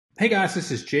Hey guys, this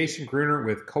is Jason Gruner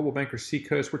with Coldwell Banker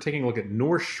Seacoast. We're taking a look at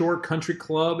North Shore Country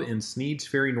Club in Sneads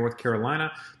Ferry, North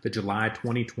Carolina, the July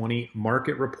 2020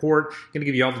 market report. I'm going to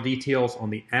give you all the details on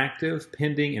the active,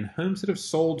 pending, and homes that have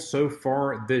sold so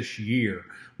far this year.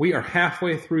 We are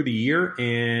halfway through the year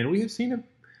and we have seen a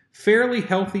fairly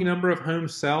healthy number of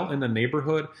homes sell in the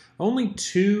neighborhood. Only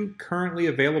 2 currently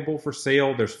available for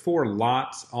sale. There's 4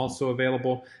 lots also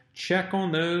available. Check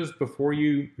on those before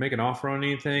you make an offer on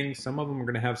anything. Some of them are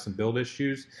going to have some build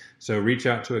issues, so reach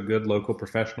out to a good local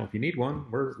professional if you need one.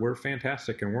 We're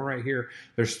fantastic, and we're right here.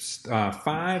 There's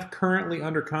 5 currently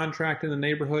under contract in the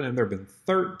neighborhood, and there have been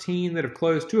 13 that have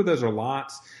closed. 2 of those are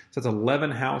lots, so that's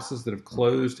 11 houses that have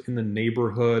closed in the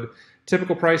neighborhood.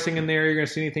 Typical pricing in there, you're going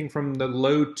to see anything from the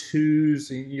low 2s.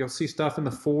 You'll see stuff in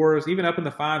the 4s, even up in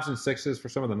the 5s and 6s for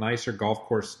some of the nicer golf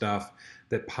course stuff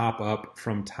that pop up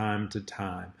from time to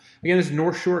time. Again, this is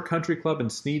North Shore Country Club in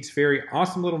Sneads Ferry.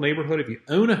 Awesome little neighborhood. If you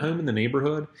own a home in the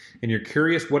neighborhood and you're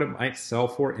curious what it might sell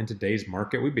for in today's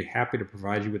market, we'd be happy to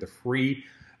provide you with a free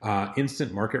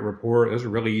instant market report. Those are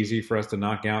really easy for us to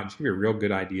knock out. Just give you a real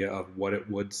good idea of what it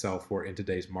would sell for in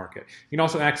today's market. You can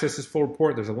also access this full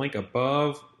report. There's a link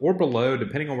above or below,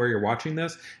 depending on where you're watching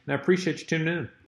this. And I appreciate you tuning in.